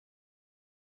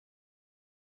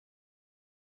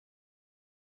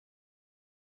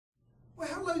Well,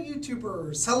 hello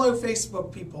YouTubers, hello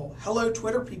Facebook people, hello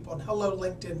Twitter people, and hello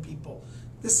LinkedIn people.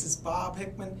 This is Bob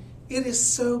Hickman. It is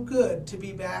so good to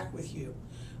be back with you.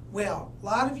 Well, a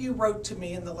lot of you wrote to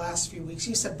me in the last few weeks.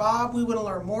 You said, Bob, we want to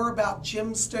learn more about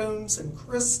gemstones and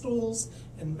crystals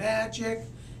and magic.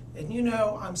 And you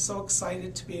know, I'm so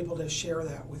excited to be able to share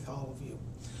that with all of you.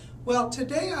 Well,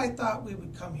 today I thought we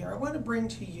would come here. I want to bring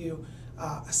to you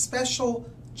a special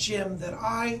gem that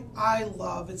I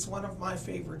love. It's one of my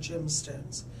favorite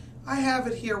gemstones. I have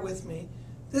it here with me.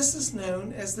 This is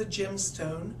known as the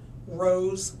gemstone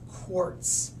rose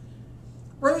quartz.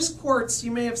 Rose quartz,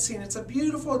 you may have seen, it's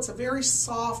a very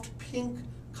soft pink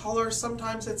color.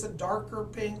 Sometimes it's a darker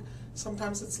pink,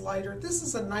 sometimes it's lighter. This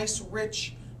is a nice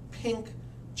rich pink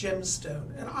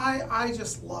gemstone, and I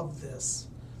just love this.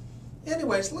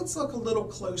 Anyways, let's look a little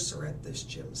closer at this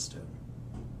gemstone.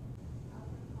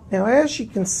 Now, as you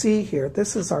can see here,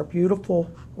 this is our beautiful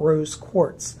rose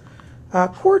quartz.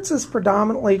 Quartz is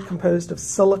predominantly composed of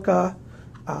silica,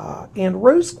 and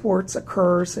rose quartz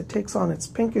occurs, it takes on its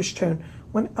pinkish tone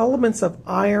when elements of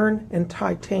iron and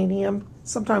titanium,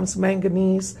 sometimes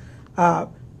manganese, combine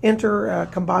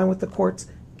with the quartz,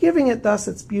 giving it thus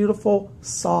its beautiful,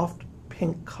 soft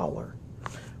pink color.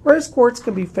 Rose quartz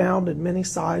can be found in many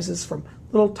sizes, from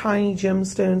little tiny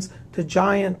gemstones to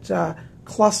giant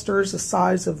clusters the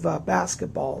size of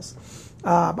basketballs.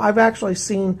 I've actually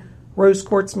seen rose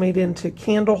quartz made into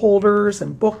candle holders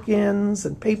and bookends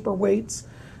and paperweights.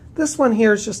 This one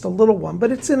here is just a little one,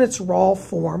 but it's in its raw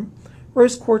form.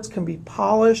 Rose quartz can be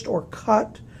polished or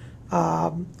cut.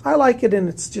 I like it in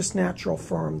its just natural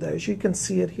form, though. As you can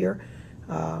see it here,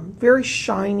 very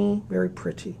shiny, very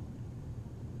pretty.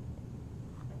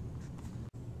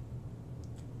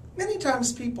 Many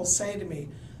times people say to me,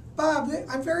 Bob,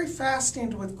 I'm very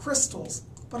fascinated with crystals,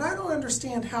 but I don't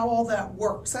understand how all that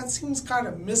works. That seems kind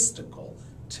of mystical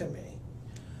to me.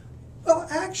 Well,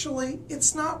 actually,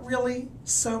 it's not really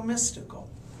so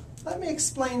mystical. Let me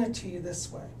explain it to you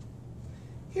this way.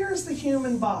 Here's the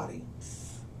human body.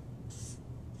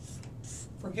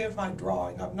 Forgive my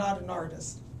drawing, I'm not an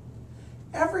artist.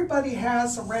 Everybody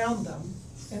has around them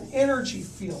an energy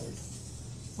field,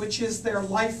 which is their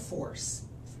life force.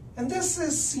 And this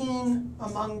is seen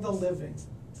among the living.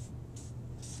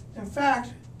 In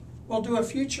fact, we'll do a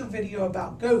future video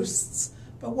about ghosts,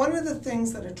 but one of the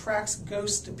things that attracts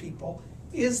ghosts to people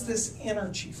is this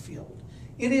energy field.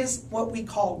 It is what we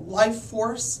call life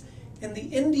force. In the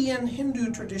Indian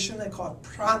Hindu tradition, they call it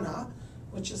prana,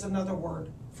 which is another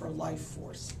word for life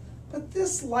force. But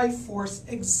this life force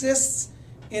exists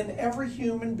in every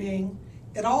human being.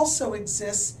 It also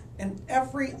exists in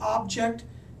every object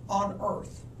on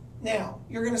earth. Now,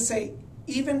 you're going to say,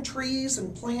 even trees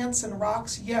and plants and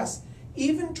rocks? Yes,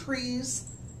 even trees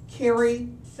carry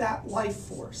that life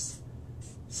force.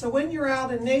 So when you're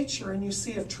out in nature and you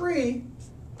see a tree,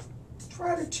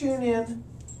 try to tune in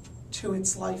to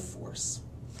its life force.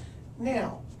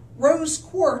 Now, rose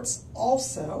quartz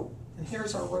also, and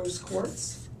here's our rose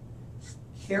quartz,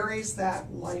 carries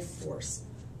that life force,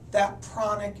 that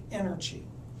pranic energy.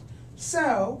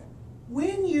 So,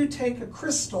 when you take a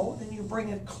crystal and you bring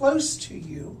it close to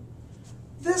you,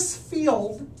 this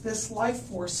field, this life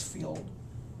force field,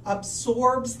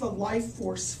 absorbs the life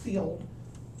force field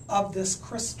of this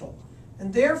crystal.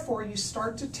 And therefore, you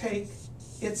start to take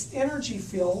its energy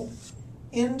field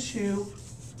into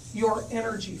your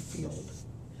energy field.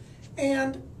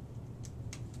 And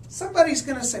somebody's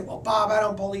going to say, well, Bob, I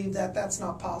don't believe that. That's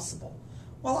not possible.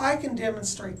 Well, I can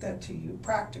demonstrate that to you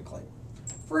practically.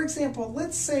 For example,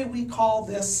 let's say we call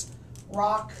this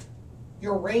rock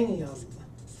uranium,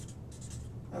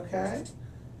 okay?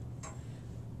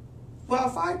 Well,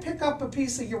 if I pick up a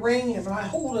piece of uranium and I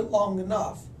hold it long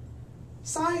enough,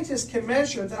 scientists can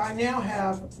measure that I now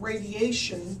have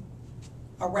radiation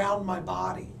around my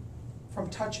body from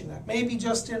touching that. Maybe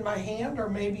just in my hand or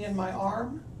maybe in my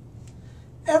arm.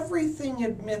 Everything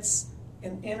emits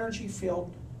an energy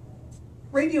field.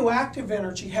 Radioactive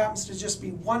energy happens to just be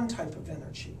one type of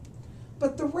energy.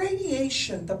 But the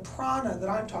radiation, the prana that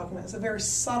I'm talking about, is a very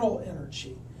subtle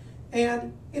energy.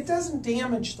 And it doesn't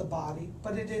damage the body,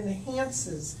 but it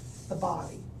enhances the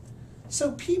body.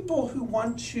 So people who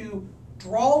want to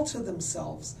draw to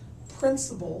themselves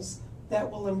principles that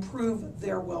will improve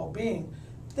their well-being,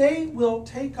 they will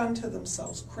take unto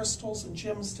themselves crystals and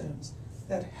gemstones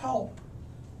that help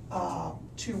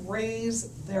to raise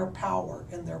their power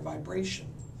and their vibration.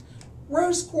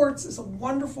 Rose quartz is a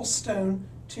wonderful stone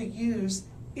to use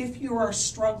if you are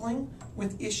struggling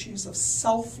with issues of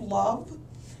self-love,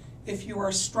 if you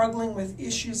are struggling with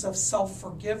issues of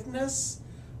self-forgiveness,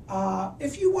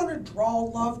 if you want to draw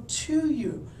love to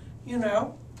you. You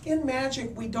know, In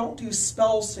magic, we don't do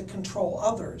spells to control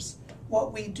others.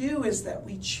 What we do is that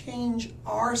we change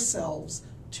ourselves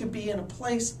to be in a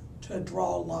place to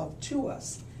draw love to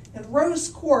us. And rose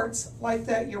quartz, like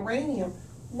that uranium,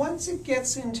 once it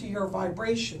gets into your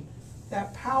vibration,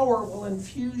 that power will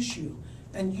infuse you,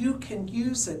 and you can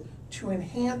use it to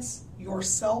enhance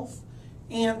yourself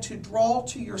and to draw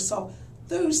to yourself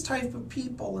those type of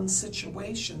people and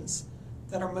situations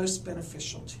that are most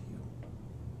beneficial to you.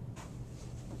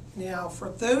 Now, for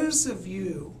those of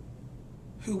you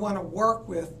who want to work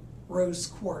with rose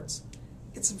quartz,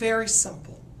 it's very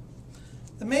simple.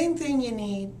 The main thing you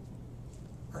need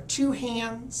are 2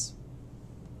 hands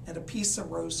and a piece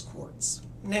of rose quartz.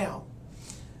 Now,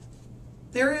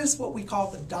 there is what we call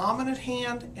the dominant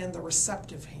hand and the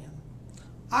receptive hand.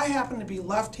 I happen to be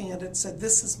left-handed, so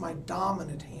this is my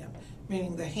dominant hand,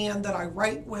 meaning the hand that I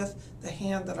write with, the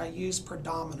hand that I use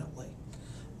predominantly.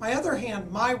 My other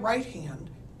hand, my right hand,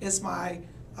 is my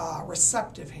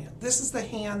receptive hand. This is the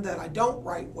hand that I don't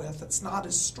write with. It's not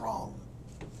as strong.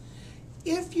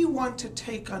 If you want to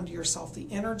take unto yourself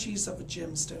the energies of a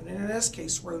gemstone, and in this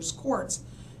case rose quartz,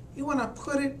 you want to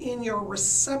put it in your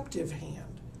receptive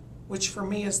hand, which for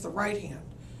me is the right hand.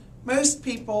 Most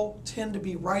people tend to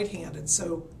be right-handed,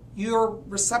 so your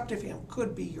receptive hand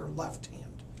could be your left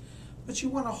hand. But you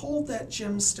want to hold that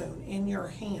gemstone in your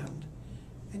hand,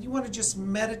 and you want to just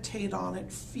meditate on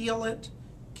it, feel it,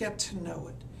 get to know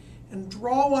it, and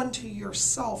draw unto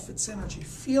yourself its energy.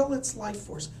 Feel its life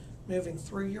force moving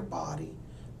through your body,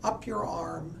 up your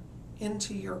arm,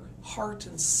 into your heart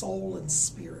and soul and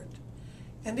spirit.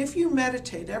 And if you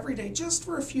meditate every day, just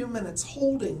for a few minutes,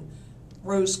 holding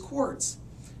rose quartz,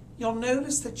 you'll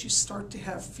notice that you start to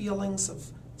have feelings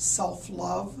of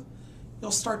self-love.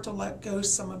 You'll start to let go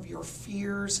some of your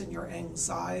fears and your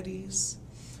anxieties.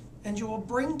 And you will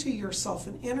bring to yourself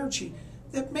an energy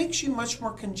that makes you much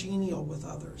more congenial with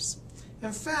others.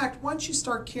 In fact, once you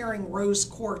start carrying rose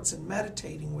quartz and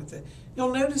meditating with it,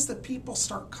 you'll notice that people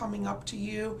start coming up to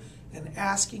you and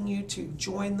asking you to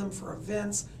join them for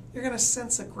events. You're going to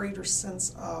sense a greater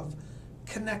sense of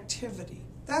connectivity.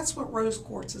 That's what rose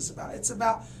quartz is about. It's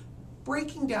about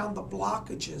breaking down the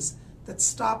blockages that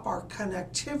stop our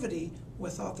connectivity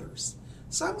with others.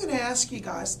 So I'm going to ask you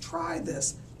guys, try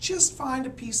this. Just find a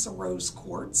piece of rose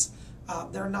quartz.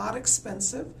 They're not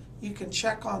expensive. You can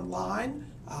check online,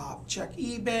 check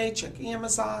eBay, check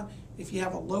Amazon. If you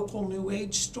have a local New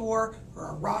Age store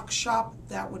or a rock shop,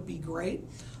 that would be great.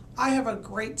 I have a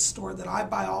great store that I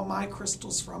buy all my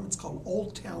crystals from. It's called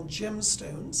Old Town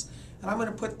Gemstones. And I'm going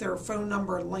to put their phone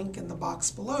number and link in the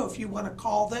box below. If you want to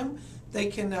call them, they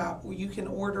can. You can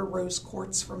order rose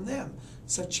quartz from them.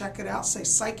 So check it out. Say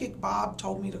Psychic Bob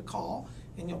told me to call,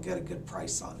 and you'll get a good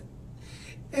price on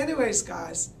it. Anyways,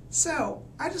 guys, so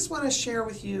I just want to share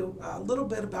with you a little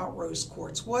bit about rose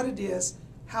quartz, what it is,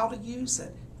 how to use it.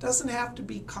 It doesn't have to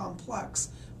be complex,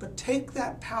 but take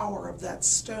that power of that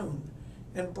stone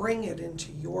and bring it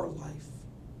into your life.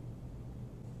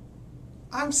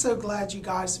 I'm so glad you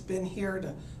guys have been here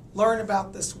to learn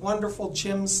about this wonderful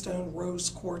gemstone rose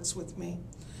quartz with me.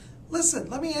 Listen,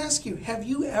 let me ask you, have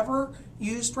you ever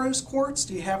used rose quartz?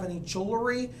 Do you have any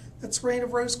jewelry that's made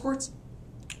of rose quartz?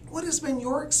 What has been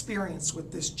your experience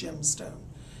with this gemstone?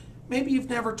 Maybe you've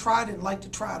never tried it and like to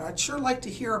try it. I'd sure like to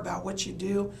hear about what you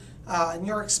do and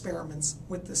your experiments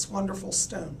with this wonderful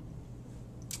stone.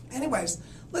 Anyways,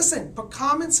 listen, put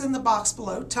comments in the box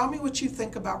below. Tell me what you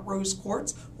think about rose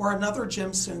quartz or another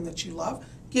gemstone that you love.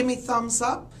 Give me thumbs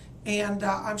up, and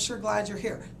I'm sure glad you're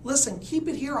here. Listen, keep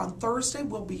it here. On Thursday,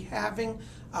 we'll be having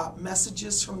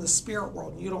messages from the spirit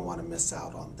world, and you don't want to miss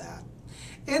out on that.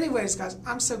 Anyways, guys,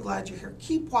 I'm so glad you're here.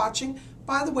 Keep watching.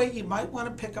 By the way, you might want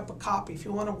to pick up a copy. If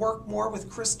you want to work more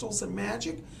with crystals and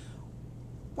magic,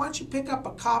 why don't you pick up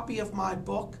a copy of my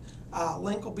book?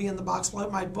 Link will be in the box below.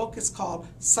 My book is called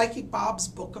Psychic Bob's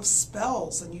Book of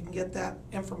Spells, and you can get that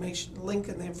information, link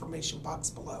in the information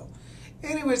box below.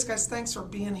 Anyways, guys, thanks for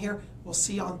being here. We'll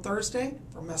see you on Thursday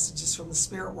for messages from the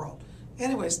spirit world.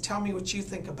 Anyways, tell me what you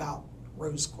think about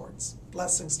rose quartz.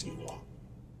 Blessings to you all.